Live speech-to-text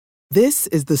This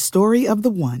is the story of the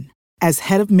one. As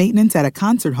head of maintenance at a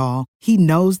concert hall, he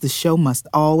knows the show must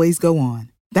always go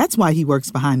on. That's why he works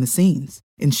behind the scenes,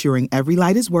 ensuring every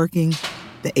light is working,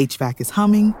 the HVAC is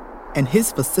humming, and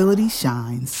his facility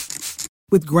shines.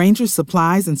 With Grainger's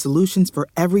supplies and solutions for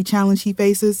every challenge he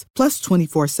faces, plus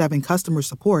 24/7 customer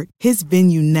support, his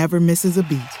venue never misses a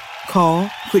beat. Call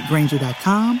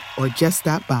quickgrainger.com or just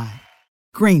stop by.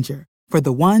 Grainger, for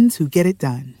the ones who get it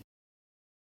done.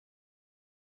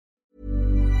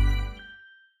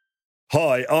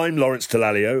 Hi, I'm Lawrence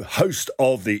Dallaglio, host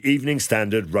of the Evening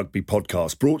Standard Rugby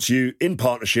Podcast, brought to you in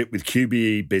partnership with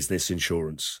QBE Business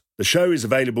Insurance. The show is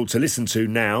available to listen to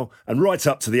now and right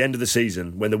up to the end of the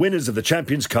season, when the winners of the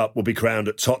Champions Cup will be crowned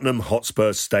at Tottenham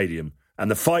Hotspur Stadium,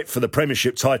 and the fight for the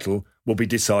Premiership title will be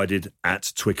decided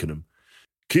at Twickenham.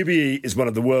 QBE is one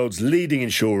of the world's leading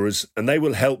insurers, and they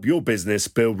will help your business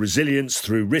build resilience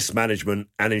through risk management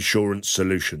and insurance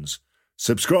solutions.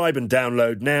 Subscribe and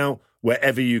download now,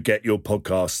 wherever you get your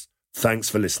podcasts. Thanks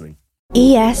for listening.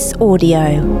 ES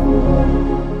Audio.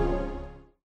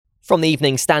 From the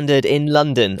Evening Standard in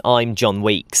London, I'm John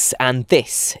Weeks, and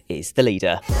this is The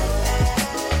Leader.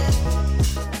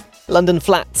 London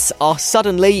flats are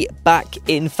suddenly back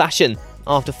in fashion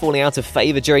after falling out of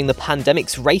favour during the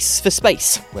pandemic's race for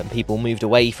space, when people moved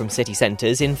away from city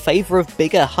centres in favour of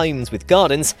bigger homes with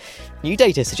gardens. New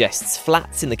data suggests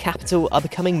flats in the capital are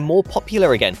becoming more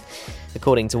popular again.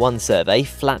 According to one survey,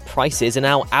 flat prices are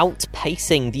now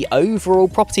outpacing the overall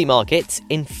property market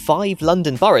in 5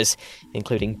 London boroughs,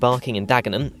 including Barking and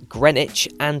Dagenham, Greenwich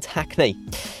and Hackney.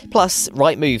 Plus,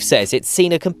 Rightmove says it's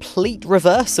seen a complete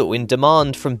reversal in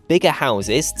demand from bigger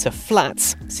houses to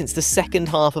flats since the second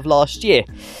half of last year.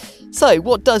 So,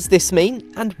 what does this mean,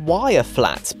 and why are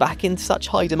flats back in such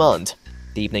high demand?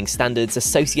 The Evening Standard's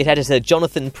Associate Editor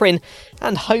Jonathan Prynne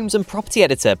and Homes and Property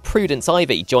Editor Prudence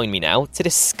Ivy join me now to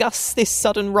discuss this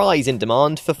sudden rise in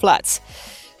demand for flats.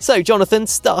 So, Jonathan,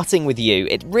 starting with you,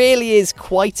 it really is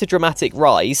quite a dramatic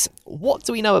rise. What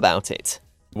do we know about it?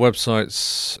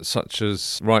 Websites such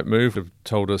as Rightmove have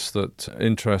told us that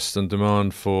interest and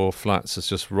demand for flats has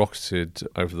just rocketed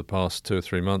over the past 2 or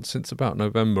 3 months. Since about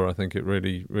November, I think it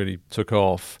really took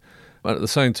off. At the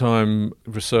same time,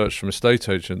 research from estate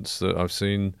agents that I've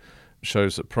seen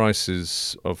shows that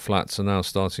prices of flats are now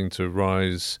starting to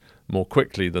rise more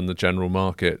quickly than the general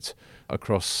market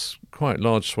across quite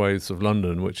large swathes of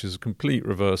London, which is a complete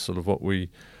reversal of what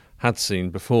we had seen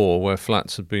before, where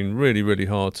flats had been really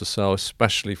hard to sell,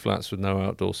 especially flats with no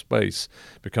outdoor space,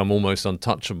 become almost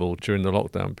untouchable during the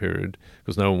lockdown period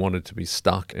because no one wanted to be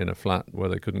stuck in a flat where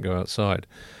they couldn't go outside.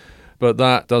 But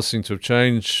that does seem to have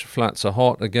changed. Flats are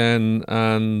hot again,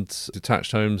 and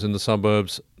detached homes in the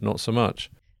suburbs, not so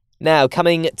much. Now,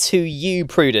 coming to you,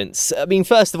 Prudence. I mean,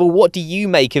 first of all, what do you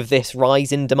make of this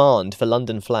rise in demand for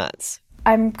London flats?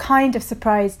 I'm kind of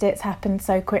surprised it's happened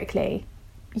so quickly.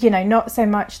 You know, not so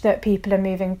much that people are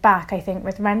moving back. I think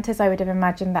with renters, I would have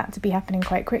imagined that to be happening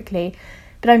quite quickly.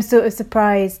 But I'm sort of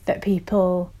surprised that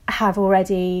people have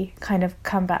already kind of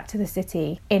come back to the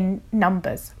city in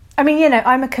numbers. I mean, you know,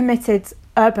 I'm a committed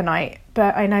urbanite,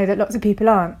 but I know that lots of people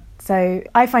aren't. So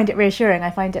I find it reassuring.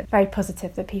 I find it very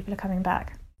positive that people are coming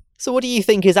back. So what do you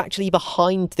think is actually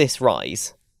behind this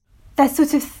rise? There's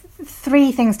sort of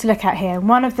 3 things to look at here.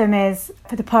 One of them is,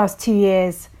 for the past 2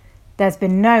 years, there's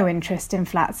been no interest in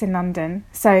flats in London.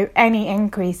 So any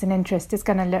increase in interest is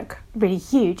going to look really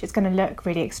huge. It's going to look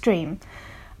really extreme.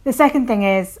 The second thing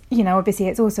is, you know, obviously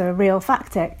it's also a real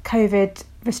factor. COVID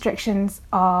restrictions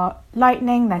are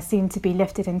lightening. They seem to be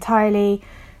lifted entirely.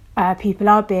 People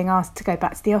are being asked to go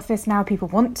back to the office now. People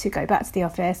want to go back to the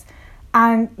office.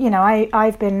 And, you know,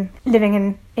 I've been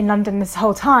living in London this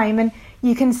whole time, and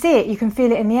you can see it, you can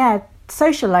feel it in the air.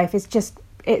 Social life is just,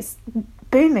 it's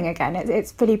booming again.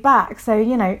 It's fully back. So,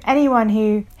 you know, anyone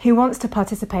who wants to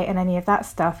participate in any of that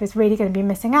stuff is really going to be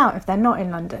missing out if they're not in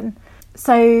London.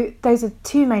 So those are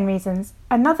 2 main reasons.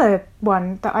 Another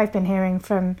one that I've been hearing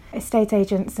from estate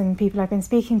agents and people I've been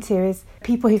speaking to is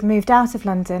people who've moved out of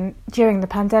London during the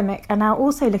pandemic are now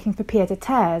also looking for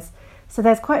pied-à-terres. So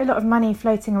there's quite a lot of money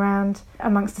floating around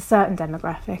amongst a certain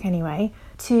demographic anyway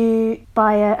to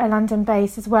buy a London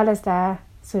base as well as their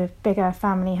sort of bigger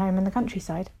family home in the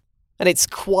countryside. And it's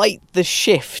quite the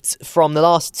shift from the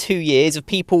last 2 years of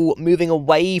people moving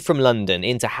away from London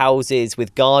into houses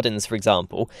with gardens, for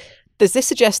example. Does this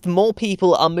suggest more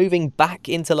people are moving back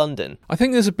into London? I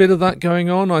think there's a bit of that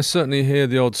going on. I certainly hear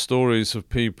the odd stories of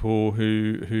people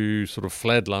who sort of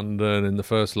fled London in the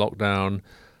first lockdown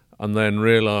and then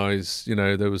realised, you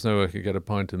know, there was nowhere I could get a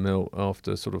pint of milk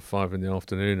after sort of 5 in the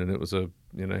afternoon, and it was a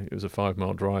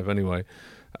 5-mile drive anyway.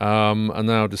 and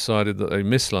now decided that they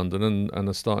miss London and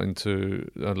are starting to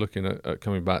looking at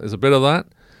coming back. There's a bit of that.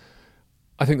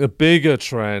 I think the bigger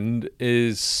trend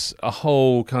is a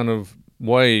whole kind of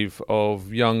wave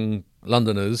of young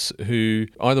Londoners who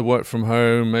either work from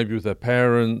home, maybe with their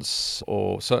parents,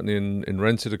 or certainly in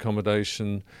rented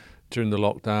accommodation during the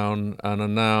lockdown, and are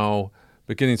now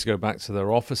beginning to go back to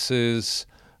their offices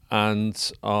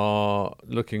and are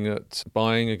looking at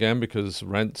buying again because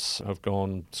rents have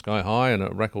gone sky high and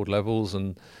at record levels,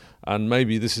 and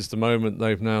maybe this is the moment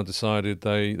they've now decided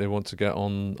they want to get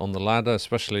on the ladder,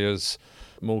 especially as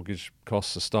mortgage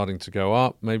costs are starting to go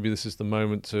up. Maybe this is the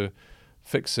moment to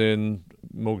fix in,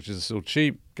 mortgages are still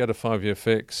cheap, get a 5-year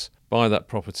fix, buy that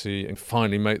property and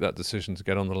finally make that decision to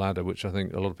get on the ladder, which I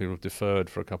think a lot of people have deferred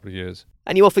for a couple of years.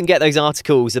 And you often get those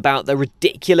articles about the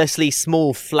ridiculously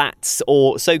small flats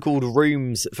or so-called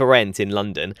rooms for rent in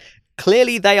London.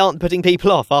 Clearly they aren't putting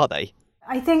people off, are they?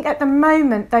 I think at the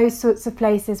moment those sorts of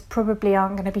places probably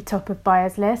aren't going to be top of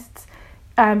buyers' lists,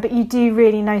 but you do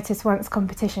really notice once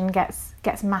competition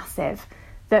gets massive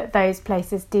that those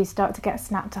places do start to get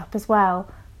snapped up as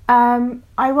well.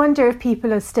 I wonder if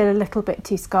people are still a little bit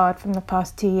too scarred from the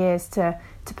past 2 years to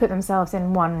put themselves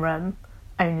in one room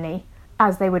only,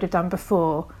 as they would have done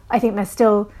before. I think there's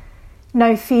still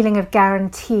no feeling of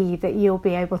guarantee that you'll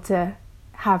be able to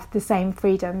have the same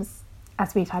freedoms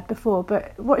as we've had before.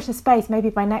 But watch the space, maybe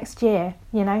by next year,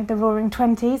 the roaring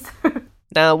 20s.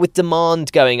 Now, with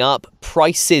demand going up,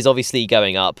 prices obviously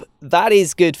going up, that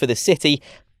is good for the city,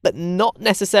 but not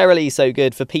necessarily so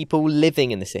good for people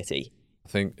living in the city. I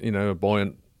think, a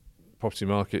buoyant property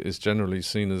market is generally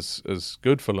seen as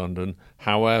good for London.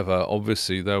 However,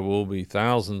 obviously there will be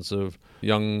thousands of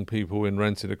young people in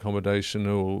rented accommodation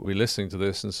who will be listening to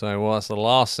this and saying, well, that's the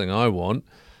last thing I want,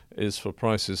 is for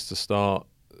prices to start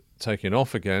taking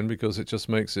off again, because it just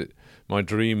makes my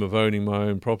dream of owning my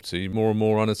own property more and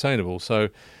more unattainable. So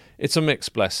it's a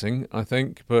mixed blessing, I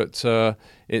think, but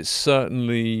it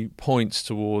certainly points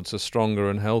towards a stronger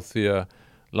and healthier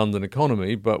London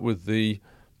economy, but with the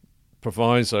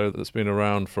proviso that's been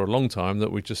around for a long time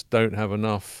that we just don't have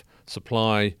enough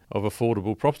supply of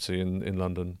affordable property in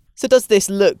London. So does this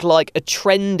look like a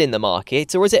trend in the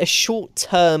market, or is it a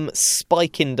short-term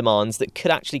spike in demands that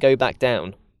could actually go back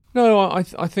down? No, I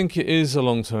think it is a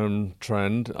long-term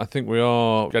trend. I think we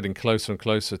are getting closer and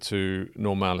closer to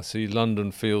normality.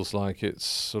 London feels like it's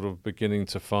sort of beginning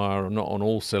to fire, not on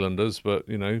all cylinders, but,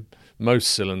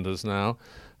 most cylinders now.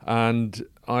 And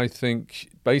I think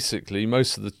basically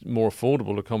most of the more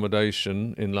affordable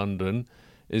accommodation in London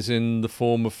is in the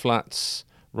form of flats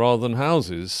rather than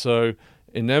houses. So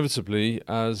inevitably,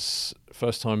 as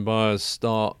first-time buyers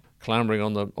start clambering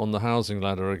on the housing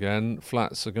ladder again,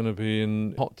 flats are going to be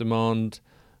in hot demand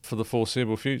for the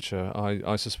foreseeable future,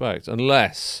 I suspect,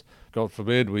 unless, God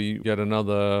forbid, we get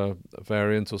another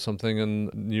variant or something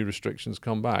and new restrictions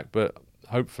come back. But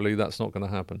hopefully that's not going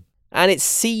to happen. And it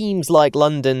seems like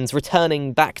London's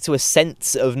returning back to a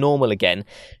sense of normal again.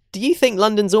 Do you think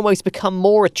London's almost become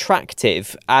more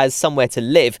attractive as somewhere to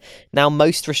live now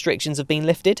most restrictions have been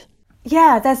lifted?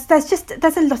 Yeah, there's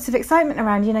a lot of excitement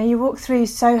around. You walk through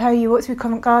Soho, you walk through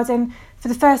Covent Garden. For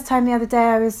the first time the other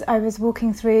day, I was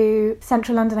walking through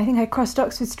central London. I think I crossed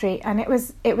Oxford Street, and it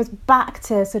was back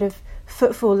to sort of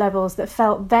footfall levels that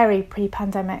felt very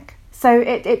pre-pandemic. So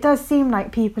it does seem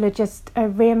like people are just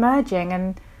re-emerging,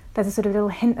 and there's a sort of little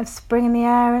hint of spring in the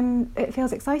air, and it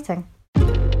feels exciting.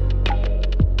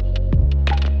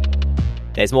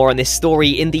 There's more on this story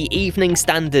in the Evening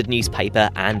Standard newspaper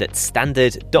and at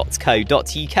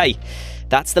standard.co.uk.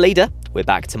 That's The Leader. We're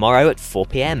back tomorrow at 4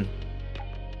 p.m.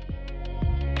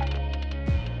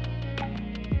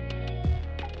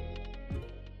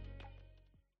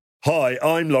 Hi,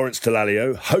 I'm Lawrence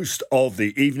Dallaglio, host of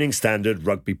the Evening Standard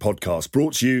Rugby Podcast,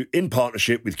 brought to you in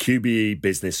partnership with QBE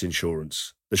Business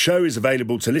Insurance. The show is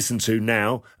available to listen to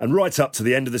now and right up to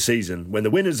the end of the season, when the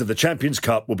winners of the Champions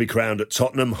Cup will be crowned at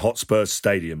Tottenham Hotspur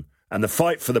Stadium, and the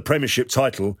fight for the Premiership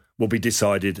title will be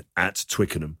decided at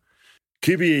Twickenham.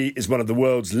 QBE is one of the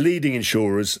world's leading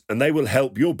insurers, and they will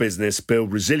help your business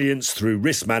build resilience through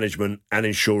risk management and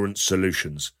insurance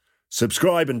solutions.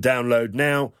 Subscribe and download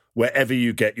now wherever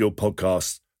you get your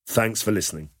podcasts. Thanks for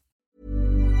listening.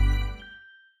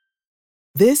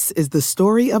 This is the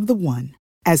story of the one.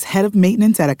 As head of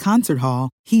maintenance at a concert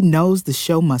hall, he knows the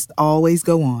show must always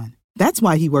go on. That's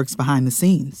why he works behind the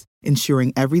scenes,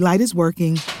 ensuring every light is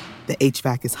working, the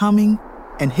HVAC is humming,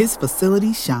 and his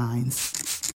facility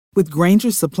shines. With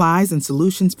Grainger's supplies and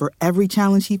solutions for every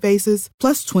challenge he faces,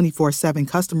 plus 24/7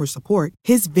 customer support,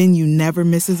 his venue never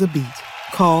misses a beat.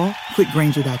 Call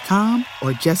quickgrainger.com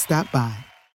or just stop by.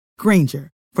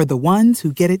 Grainger, for the ones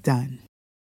who get it done.